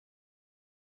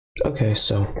Okay,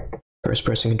 so first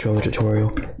person controller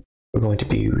tutorial, we're going to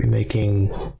be remaking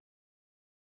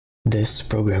this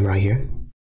program right here.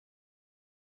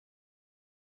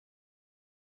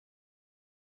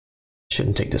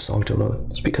 Shouldn't take this long to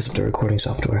load. It's because of the recording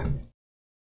software.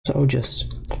 So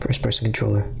just first person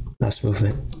controller, mouse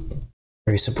movement,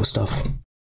 very simple stuff.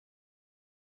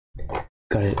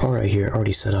 Got it all right here,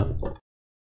 already set up.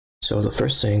 So the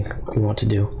first thing we want to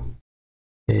do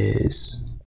is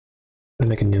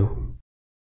make a new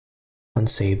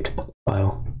unsaved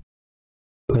file.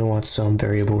 We're going to want some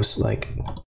variables like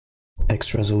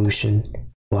X resolution,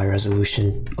 Y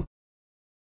resolution.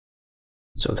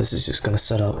 So this is just going to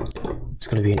set up. It's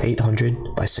going to be an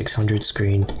 800 by 600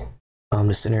 screen.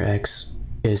 The center X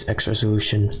is X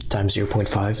resolution times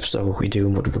 0.5. So we do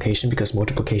multiplication because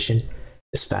multiplication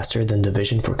is faster than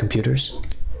division for computers.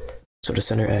 So the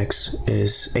center X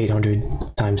is 800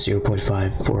 times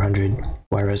 0.5, 400.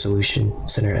 Y resolution,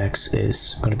 center X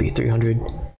is going to be 300.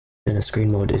 And the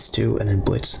screen mode is 2, and then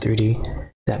Blitz 3D.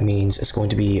 That means it's going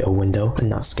to be a window and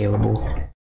not scalable,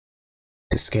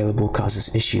 because scalable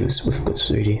causes issues with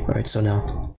Blitz 3D. Alright, so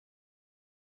now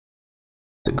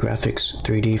the graphics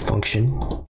 3D function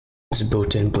is a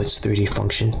built-in Blitz 3D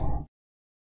function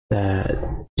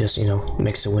that just,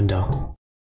 makes a window.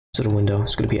 So the window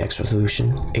is going to be X resolution,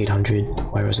 800,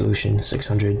 Y resolution,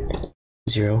 600,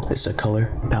 0 is the color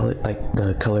palette, like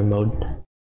the color mode.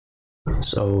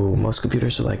 So most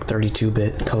computers are like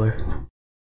 32-bit color.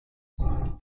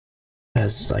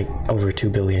 Has like over 2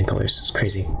 billion colors, it's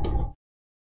crazy.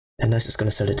 And that's just going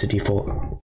to set it to default.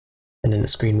 And then the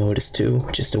screen mode is 2,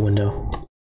 which is the window.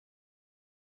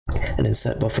 And then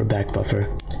set buffer back buffer.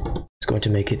 It's going to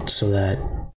make it so that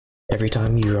every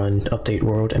time you run update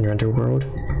world and render world,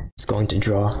 it's going to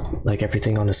draw like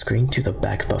everything on the screen to the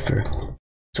back buffer.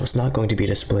 So it's not going to be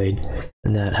displayed,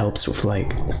 and that helps with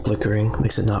like flickering,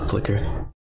 makes it not flicker.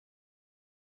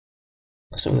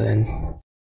 So then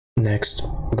next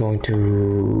we're going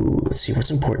to, let's see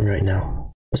what's important right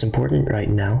now. What's important right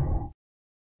now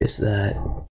is that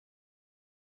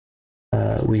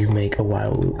we make a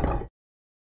while loop,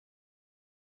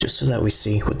 just so that we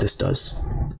see what this does.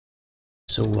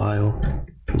 So while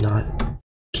not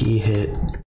key hit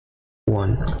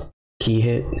 1. Key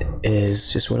hit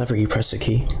is just whenever you press a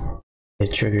key,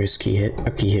 it triggers key hit,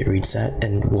 or key hit reads that,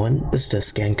 and 1 is the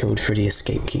scan code for the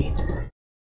escape key.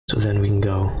 So then we can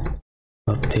go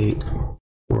update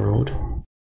world,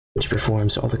 which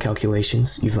performs all the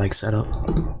calculations you've like set up,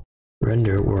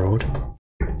 render world,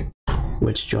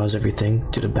 which draws everything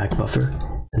to the back buffer,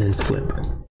 and then flip.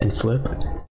 And flip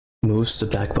moves the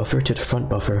back buffer to the front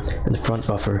buffer, and the front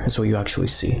buffer is what you actually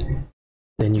see.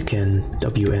 Then you can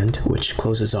end, which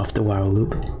closes off the while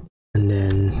loop, and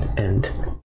then end,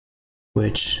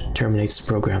 which terminates the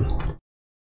program.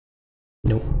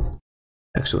 Nope,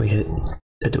 actually hit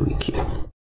the delete key.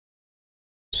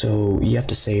 So you have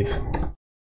to save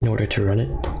in order to run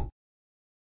it.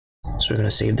 So we're going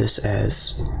to save this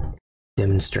as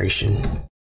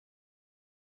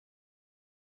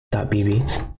demonstration.bb.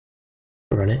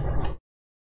 Run it.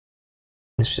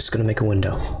 It's just going to make a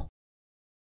window.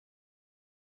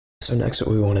 So next what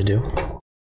we want to do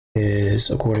is,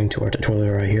 according to our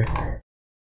tutorial right here,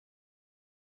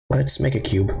 let's make a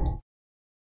cube.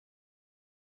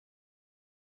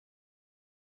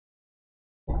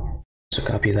 So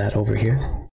copy that over here,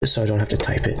 just so I don't have to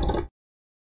type it.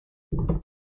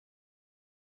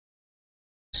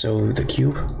 So the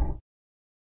cube,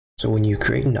 so when you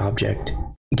create an object,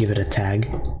 you give it a tag.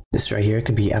 This right here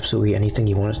can be absolutely anything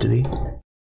you want it to be.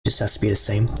 Just has to be the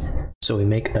same. So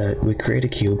we create a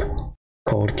cube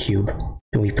called cube,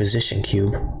 then we position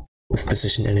cube with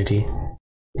position entity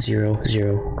 0,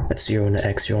 0, that's 0 on the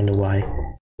X, 0 on the Y,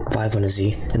 5 on the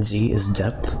Z, and Z is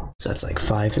depth, so that's like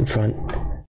 5 in front.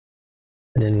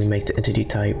 And then we make the entity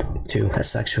type 2.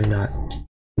 That's actually not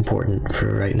important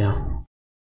for right now,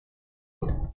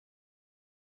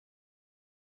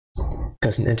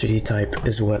 because an entity type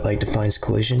is what like defines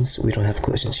collisions. We don't have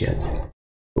collisions yet.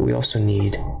 But we also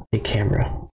need a camera.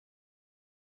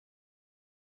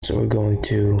 So we're going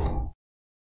to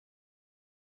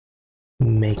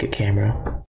make a camera.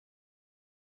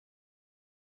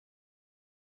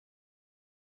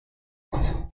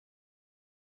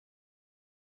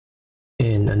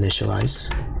 In initialize.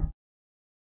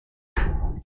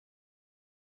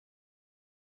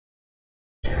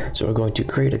 So we're going to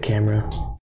create a camera.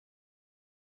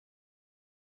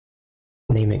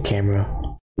 Name it camera.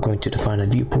 We're going to define a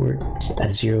viewport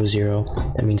as 0, 0.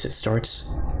 That means it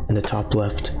starts in the top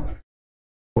left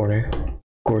corner,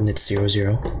 coordinates 0,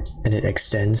 0, and it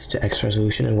extends to X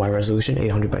resolution and Y resolution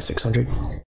 800 by 600.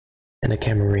 and the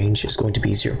camera range is going to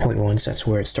be 0.1, so that's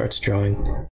where it starts drawing,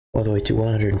 all the way to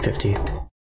 150.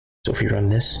 So if we run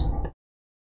this,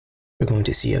 we're going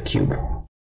to see a cube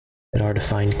in our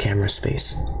defined camera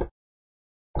space.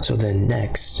 So then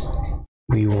next,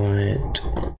 we want,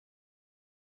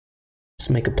 let's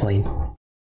make a plane.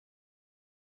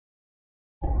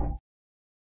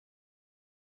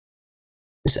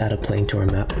 Just add a plane to our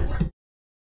map.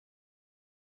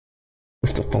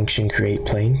 With the function create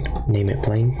plane, name it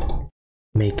plane,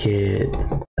 make it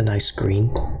a nice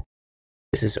green.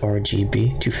 This is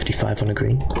RGB, 255 on a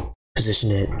green.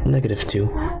 Position it -2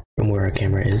 from where our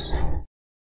camera is.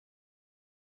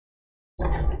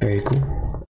 Very cool.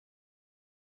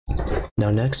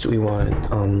 Now next we want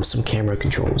some camera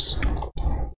controls.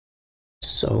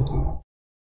 So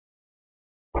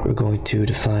we're going to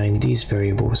define these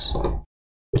variables,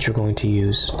 which we're going to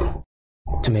use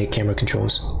to make camera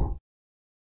controls.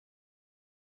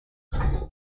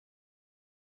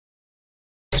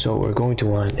 So what we're going to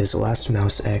want is last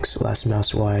mouse X, last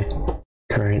mouse Y,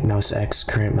 current mouse X,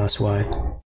 current mouse Y.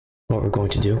 What we're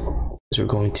going to do is we're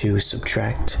going to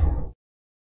subtract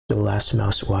the last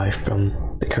mouse Y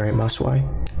from the current mouse Y,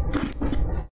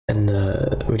 and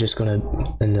we're just gonna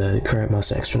and the current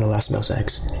mouse X from the last mouse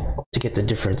X to get the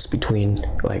difference between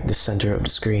like the center of the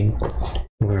screen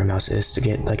and where our mouse is to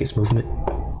get like its movement.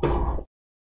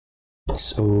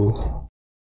 So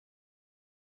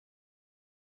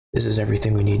this is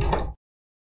everything we need.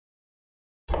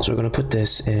 So we're going to put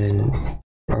this in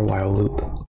our while loop.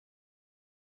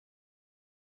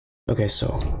 Okay, so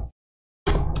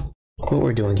what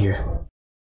we're doing here,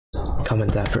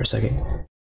 comment that for a second,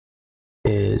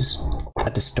 is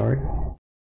at the start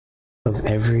of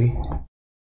every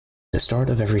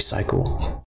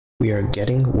cycle, we are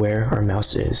getting where our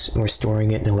mouse is, and we're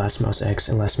storing it in last mouse X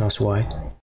and last mouse Y.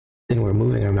 Then we're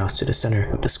moving our mouse to the center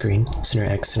of the screen, center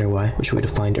X, center Y, which we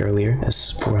defined earlier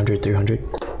as 400, 300.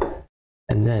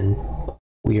 And then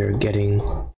we are getting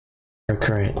our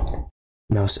current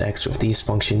mouse X with these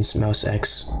functions, mouse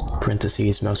X,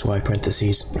 parentheses, mouse Y,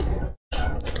 parentheses.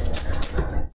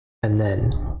 And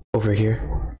then over here,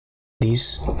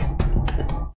 these,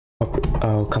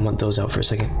 I'll comment those out for a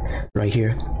second. Right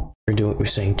here, we're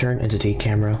saying turn entity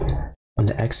camera on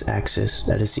the X axis,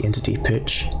 that is the entity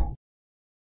pitch,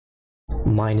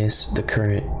 minus the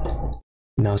current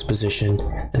mouse position,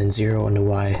 and then 0 on the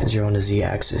Y, 0 on the Z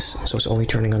axis. So it's only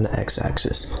turning on the X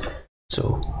axis.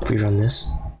 So if we run this,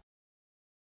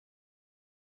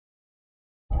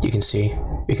 you can see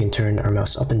we can turn our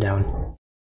mouse up and down,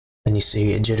 and you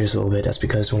see it jitters a little bit. That's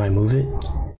because when I move it,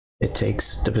 it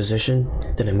takes the position,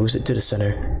 then it moves it to the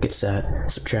center, gets that,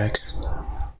 subtracts,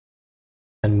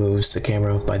 and moves the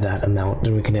camera by that amount,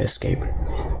 then we can hit escape.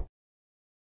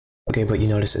 Okay, but you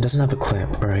notice it doesn't have a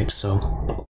clamp, alright? So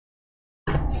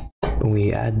when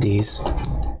we add these,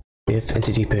 if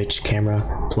entity pitch camera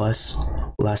plus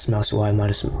last mouse Y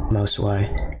minus mouse Y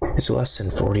is less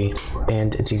than 40,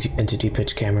 and entity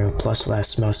pitch camera plus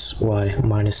last mouse Y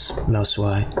minus mouse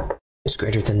Y is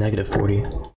greater than -40.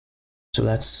 So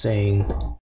that's saying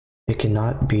it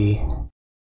cannot be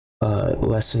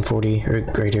less than 40 or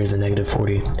greater than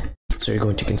 -40. So you're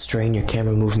going to constrain your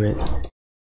camera movement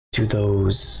to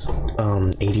those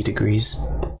 80 degrees.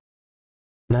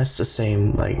 And that's the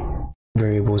same like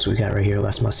variables we got right here,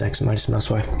 last mouse X minus mouse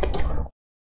Y.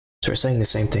 So we're saying the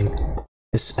same thing.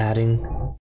 It's adding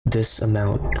this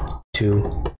amount to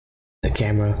the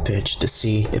camera pitch to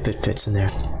see if it fits in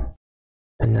there.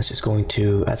 And that's just going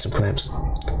to add some clamps,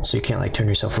 so you can't like turn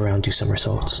yourself around, do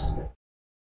somersaults.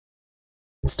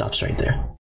 It stops right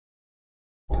there.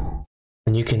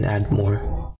 And you can add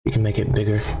more. You can make it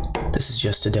bigger. This is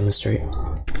just to demonstrate.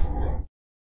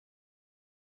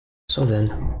 So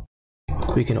then,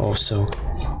 we can also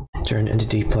turn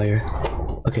entity player.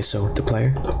 Okay, so the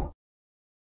player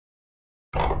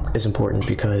is important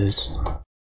because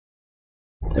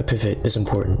the pivot is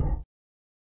important,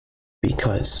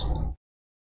 because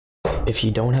if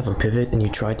you don't have a pivot and you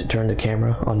try to turn the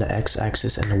camera on the X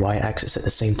axis and the Y axis at the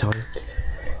same time,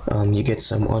 you get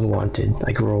some unwanted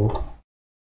like roll,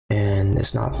 and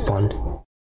it's not fun.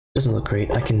 It doesn't look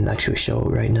great. I can actually show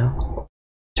it right now.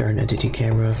 Turn entity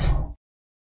camera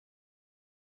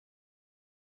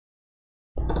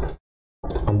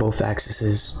on both axes.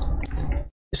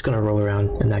 It's gonna roll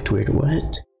around and act weird.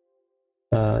 What?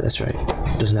 That's right.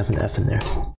 It doesn't have an F in there.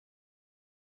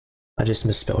 I just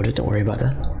misspelled it. Don't worry about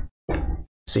that.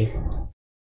 See?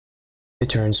 It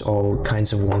turns all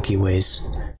kinds of wonky ways.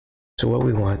 So what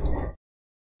we want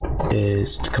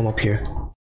is to come up here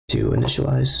to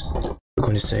initialize. We're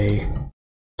going to say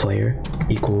player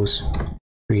equals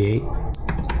create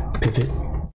pivot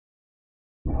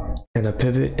And a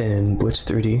pivot in Blitz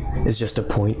 3D is just a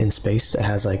point in space that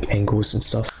has like angles and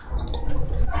stuff.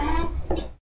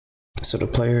 So the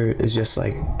player is just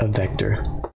like a vector.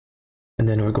 And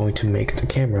then we're going to make the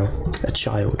camera a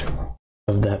child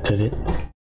of that pivot.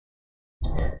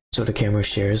 So the camera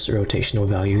shares the rotational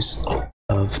values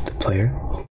of the player.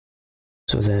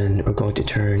 So then we're going to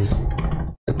turn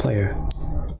the player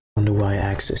on the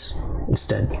y-axis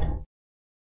instead.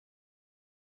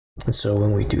 And so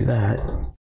when we do that,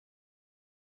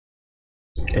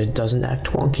 it doesn't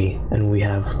act wonky, and we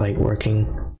have like working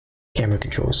camera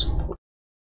controls.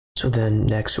 So then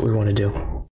next what we want to do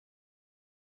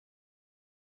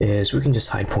is we can just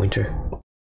hide pointer.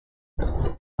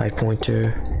 Hide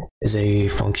pointer is a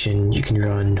function you can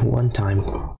run one time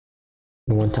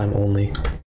and one time only.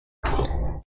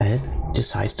 And it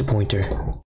just hides the pointer.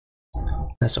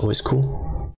 That's always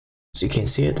cool. So you can't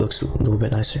see it, looks a little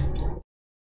bit nicer.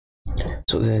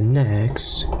 So then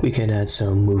next we can add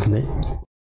some movement.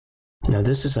 Now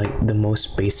this is like the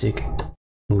most basic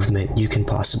movement you can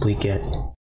possibly get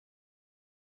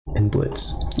in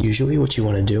Blitz. Usually what you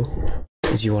want to do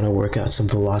is you want to work out some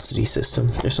velocity system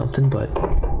or something, but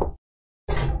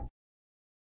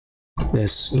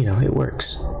this, you know, it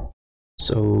works.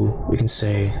 So we can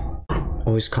say,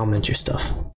 always comment your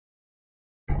stuff.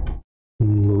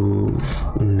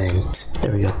 Movement.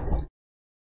 There we go.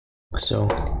 So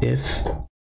if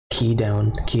key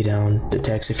down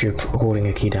detects, if you're holding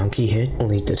a key down, key hit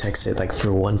only detects it like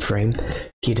for one frame.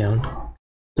 Key down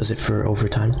does it for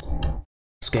overtime.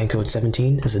 Scan code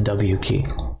 17 is a W key.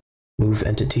 Move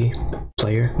entity,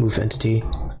 player, move entity,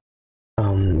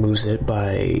 moves it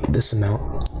by this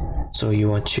amount. So you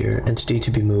want your entity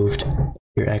to be moved,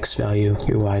 your X value,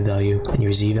 your Y value, and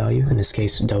your Z value. In this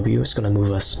case, W is going to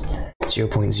move us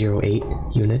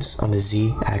 0.08 units on the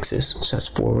Z axis, so that's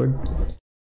forward.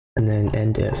 And then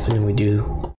end if, and then we do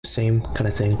the same kind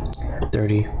of thing.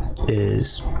 30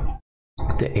 is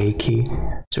the A key,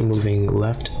 so moving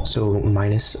left, so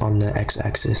minus on the X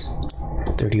axis.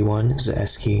 31 is the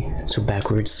S key, so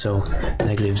backwards, so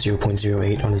negative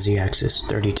 0.08 on the Z axis.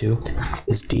 32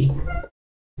 is D,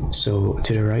 so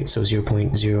to the right, so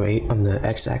 0.08 on the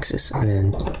X axis, and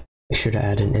then make sure to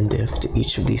add an end if to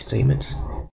each of these statements.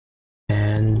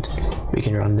 And we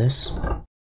can run this.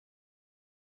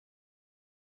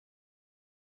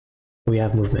 We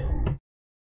have movement,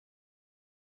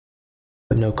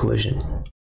 but no collision.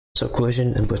 So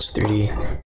collision in Blitz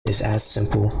 3D is as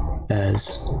simple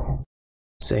as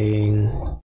saying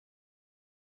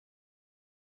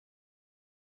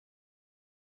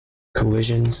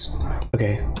collisions.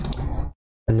 Okay,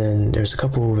 and then there's a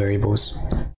couple variables.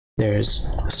 There's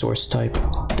source type,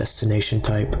 destination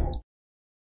type,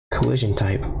 collision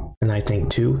type, and I think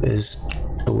 2 is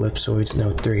ellipsoids. No,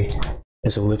 3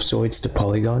 is ellipsoids to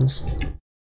polygons,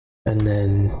 and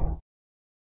then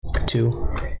 2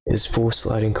 is full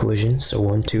sliding collision, so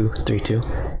 1, 2, 3, 2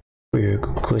 for your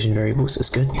collision variables is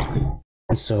good.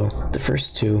 And so the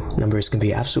first 2 numbers can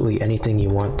be absolutely anything you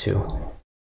want to,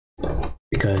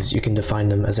 because you can define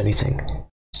them as anything.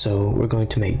 So we're going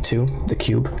to make 2 the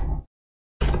cube,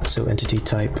 so entity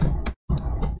type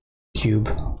cube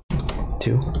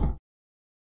 2.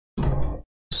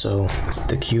 So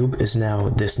the cube is now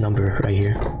this number right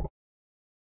here,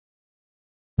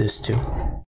 this 2.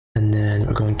 And then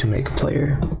we're going to make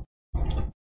player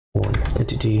 1,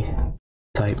 entity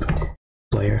type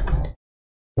player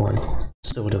 1.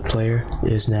 So the player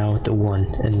is now the 1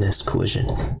 in this collision.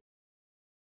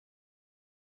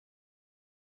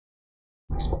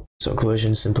 So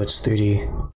collisions in Blitz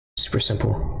 3D, super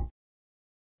simple.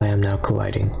 I am now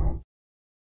colliding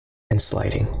and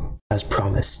sliding as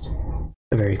promised.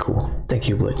 Very cool. Thank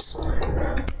you, Blitz.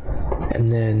 And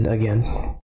then again,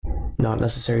 not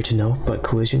necessary to know, but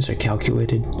collisions are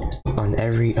calculated on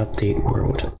every update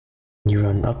world. When you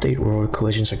run update world,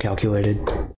 collisions are calculated.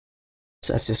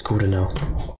 So that's just cool to know.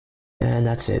 And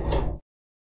that's it.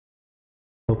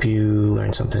 Hope you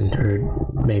learned something,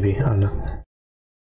 or maybe, I don't know.